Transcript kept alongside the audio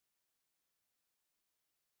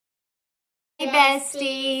Hey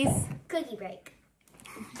besties! Cookie break.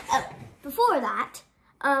 Oh, before that,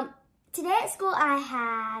 today at school I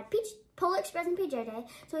had Polar Express and PJ Day.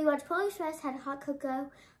 So we watched Polar Express, had hot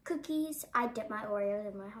cocoa, cookies. I dipped my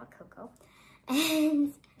Oreos in my hot cocoa.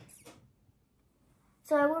 And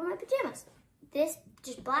so I wore my pajamas. This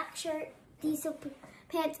just black shirt, these silk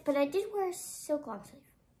pants, but I did wear a silk long sleeve.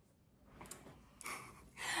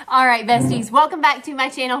 All right, besties, welcome back to my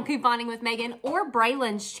channel, Couponing with Megan, or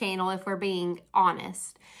Braylon's channel, if we're being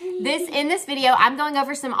honest. In this video, I'm going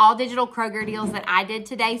over some all-digital Kroger deals that I did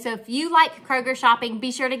today. So if you like Kroger shopping,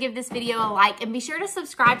 be sure to give this video a like, and be sure to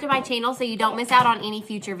subscribe to my channel so you don't miss out on any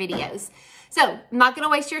future videos. So, I'm not going to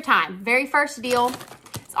waste your time. Very first deal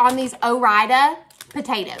is on these Ore-Ida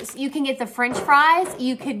potatoes. You can get the French fries.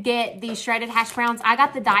 You could get the shredded hash browns. I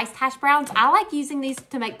got the diced hash browns. I like using these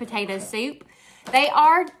to make potato soup. They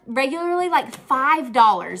are regularly like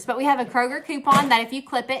 $5, but we have a Kroger coupon that if you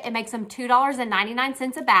clip it, it makes them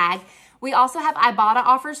 $2.99 a bag. We also have Ibotta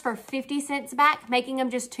offers for 50 cents back, making them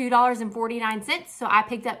just $2.49. So I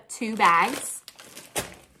picked up 2 bags.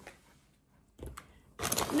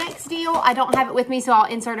 Next deal, I don't have it with me, so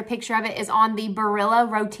I'll insert a picture of it, is on the Barilla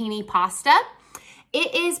Rotini pasta.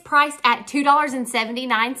 It is priced at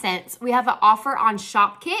 $2.79. We have an offer on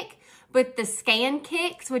Shopkick with the scan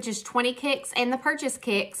kicks, which is 20 kicks, and the purchase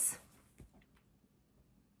kicks.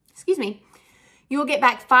 Excuse me. You will get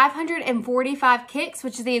back 545 kicks,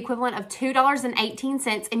 which is the equivalent of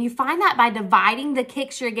 $2.18. And you find that by dividing the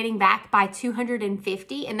kicks you're getting back by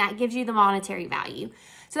 250, and that gives you the monetary value.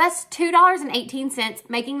 So that's $2.18,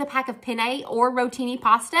 making the pack of penne or rotini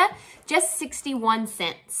pasta just 61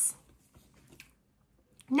 cents.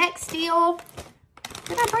 Next deal,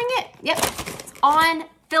 did I bring it? Yep, it's on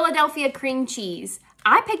Philadelphia cream cheese.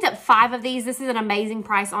 I picked up 5 of these. This is an amazing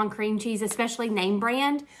price on cream cheese, especially name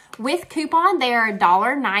brand. With coupon, they are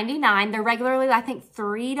 $1.99. They're regularly, I think,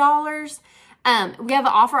 $3. We have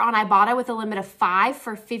an offer on Ibotta with a limit of 5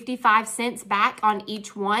 for 55 cents back on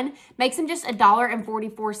each one. Makes them just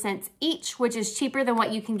 $1.44 each, which is cheaper than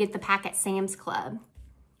what you can get the pack at Sam's Club.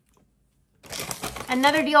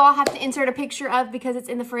 Another deal I'll have to insert a picture of because it's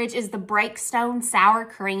in the fridge is the Breakstone sour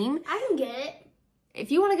cream. I can get it. If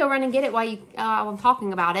you want to go run and get it while I'm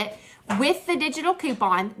talking about it, with the digital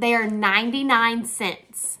coupon, they are 99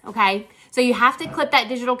 cents, okay? So you have to clip that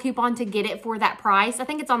digital coupon to get it for that price. I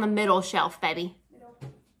think it's on the middle shelf, baby.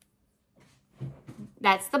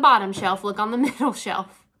 That's the bottom shelf. Look on the middle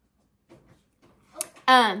shelf.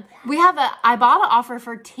 We have a Ibotta offer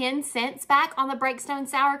for 10 cents back on the Breakstone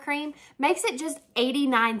sour cream. Makes it just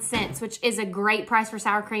 89 cents, which is a great price for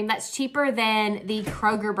sour cream. That's cheaper than the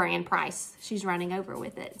Kroger brand price. She's running over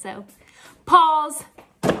with it, so pause.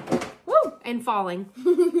 Woo, and falling.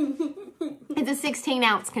 It's a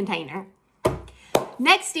 16-ounce container.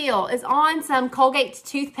 Next deal is on some Colgate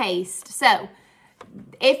toothpaste. So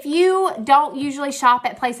if you don't usually shop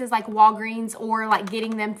at places like Walgreens or like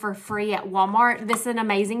getting them for free at Walmart, this is an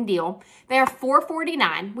amazing deal. They are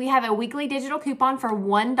 $4.49. We have a weekly digital coupon for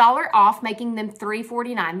 $1 off, making them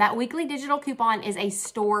 $3.49. That weekly digital coupon is a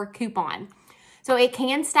store coupon. So it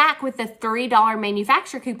can stack with the $3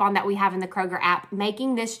 manufacturer coupon that we have in the Kroger app,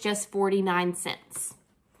 making this just 49 cents.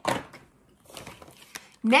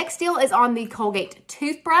 Next deal is on the Colgate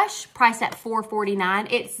toothbrush, priced at $4.49.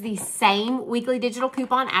 It's the same weekly digital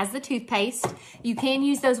coupon as the toothpaste. You can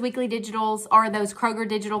use those weekly digitals or those Kroger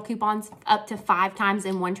digital coupons up to 5 times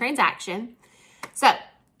in one transaction. So,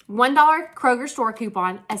 $1 Kroger store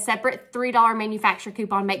coupon, a separate $3 manufacturer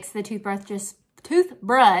coupon makes the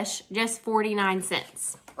toothbrush just 49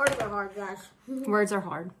 cents. Words are hard, guys. Words are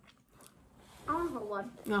hard. I want to hold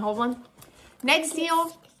one. You want to hold one? Next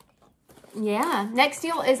deal. Yeah, next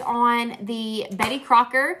deal is on the Betty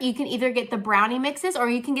Crocker. You can either get the brownie mixes or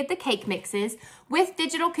you can get the cake mixes. With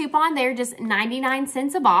digital coupon, they're just 99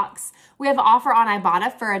 cents a box. We have an offer on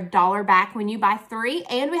Ibotta for $1 back when you buy 3.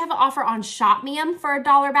 And we have an offer on Shopmium for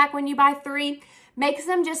 $1 back when you buy 3. Makes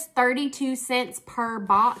them just 32 cents per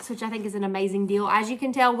box, which I think is an amazing deal. As you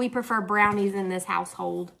can tell, we prefer brownies in this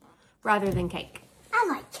household rather than cake. I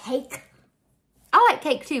like cake. I like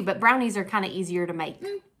cake too, but brownies are kind of easier to make.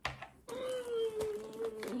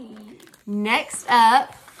 Next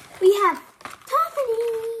up, we have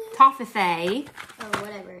Toffee. Oh,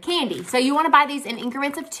 whatever. Candy. So you want to buy these in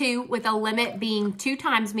increments of 2 with a limit being 2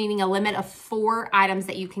 times, meaning a limit of 4 items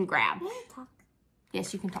that you can grab. Can I talk?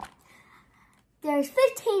 Yes, you can talk. There's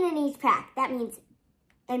 15 in each pack. That means,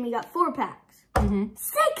 and we got 4 packs.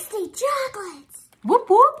 60 chocolates. Whoop,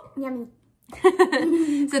 whoop. Yummy.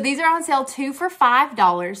 So these are on sale 2 for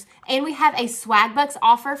 $5. And we have a Swag Bucks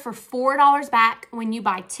offer for $4 back when you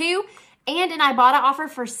buy 2. And an Ibotta offer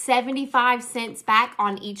for 75 cents back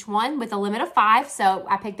on each one with a limit of 5. So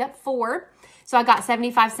I picked up 4. So I got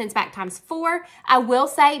 75 cents back times 4. I will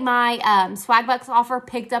say my Swag Bucks offer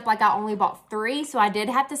picked up like I only bought 3. So I did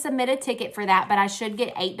have to submit a ticket for that, but I should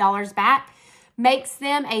get $8 back. Makes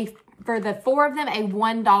them for the 4 of them, a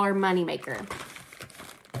 $1 moneymaker.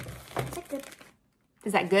 Is that good?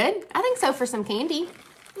 Is that good? I think so for some candy.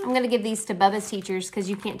 I'm going to give these to Bubba's teachers because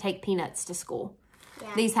you can't take peanuts to school.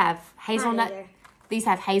 Yeah. These have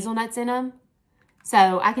hazelnuts in them.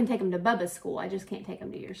 So I can take them to Bubba's school. I just can't take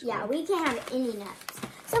them to your school. Yeah, we can have any nuts.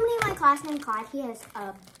 Somebody in my class named Clyde, he has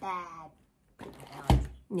a bad allergy.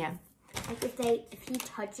 Yeah. Like if he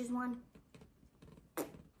touches one.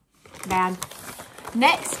 Bad.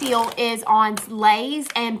 Next deal is on Lay's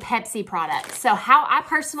and Pepsi products. So how I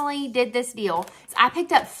personally did this deal is I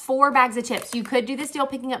picked up 4 bags of chips. You could do this deal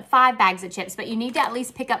picking up 5 bags of chips, but you need to at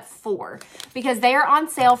least pick up 4 because they are on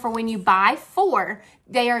sale for when you buy 4.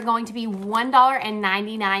 They are going to be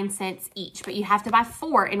 $1.99 each, but you have to buy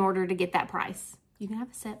 4 in order to get that price. You can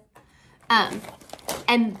have a sip.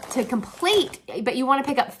 And to complete, but you want to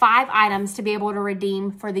pick up 5 items to be able to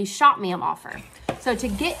redeem for the Shop Meal offer. So to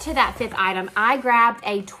get to that 5th item, I grabbed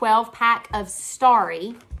a 12-pack of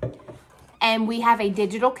Starry, and we have a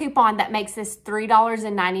digital coupon that makes this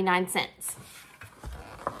 $3.99.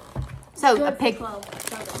 So I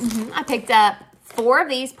picked up 4 of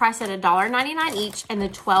these priced at $1.99 each, and the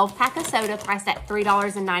 12-pack of soda priced at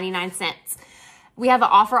 $3.99. We have an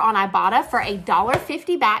offer on Ibotta for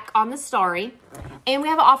 $1.50 back on the Starry. And we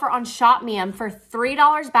have an offer on Shop Me for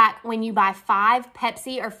 $3 back when you buy 5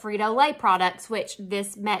 Pepsi or Frito-Lay products, which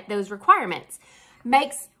this met those requirements.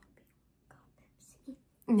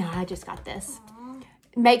 No, I just got this.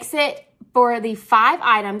 Makes it, for the 5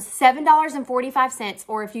 items, $7.45,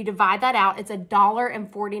 or if you divide that out, it's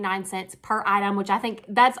 $1.49 per item, which I think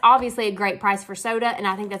that's obviously a great price for soda, and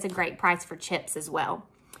I think that's a great price for chips as well.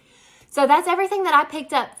 So that's everything that I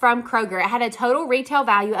picked up from Kroger. It had a total retail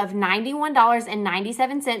value of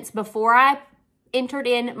 $91.97 before I entered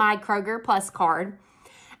in my Kroger Plus card.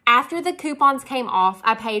 After the coupons came off,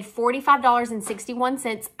 I paid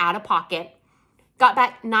 $45.61 out of pocket. Got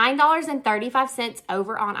back $9.35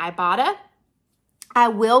 over on Ibotta. I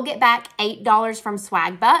will get back $8 from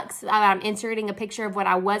Swag Bucks. I'm inserting a picture of what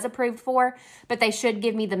I was approved for, but they should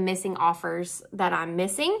give me the missing offers that I'm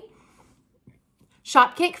missing.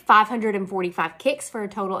 Shopkick, 545 kicks for a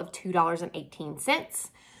total of $2.18.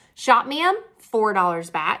 Shop Me,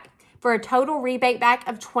 $4 back for a total rebate back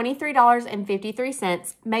of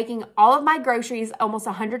 $23.53, making all of my groceries, almost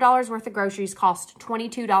 $100 worth of groceries, cost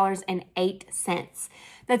 $22.08.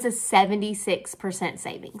 That's a 76%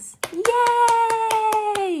 savings.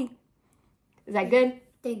 Yay! Is that good?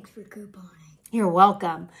 Thanks for couponing. You're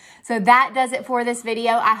welcome. So that does it for this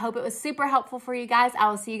video. I hope it was super helpful for you guys.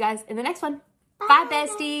 I will see you guys in the next one. Bye,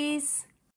 besties.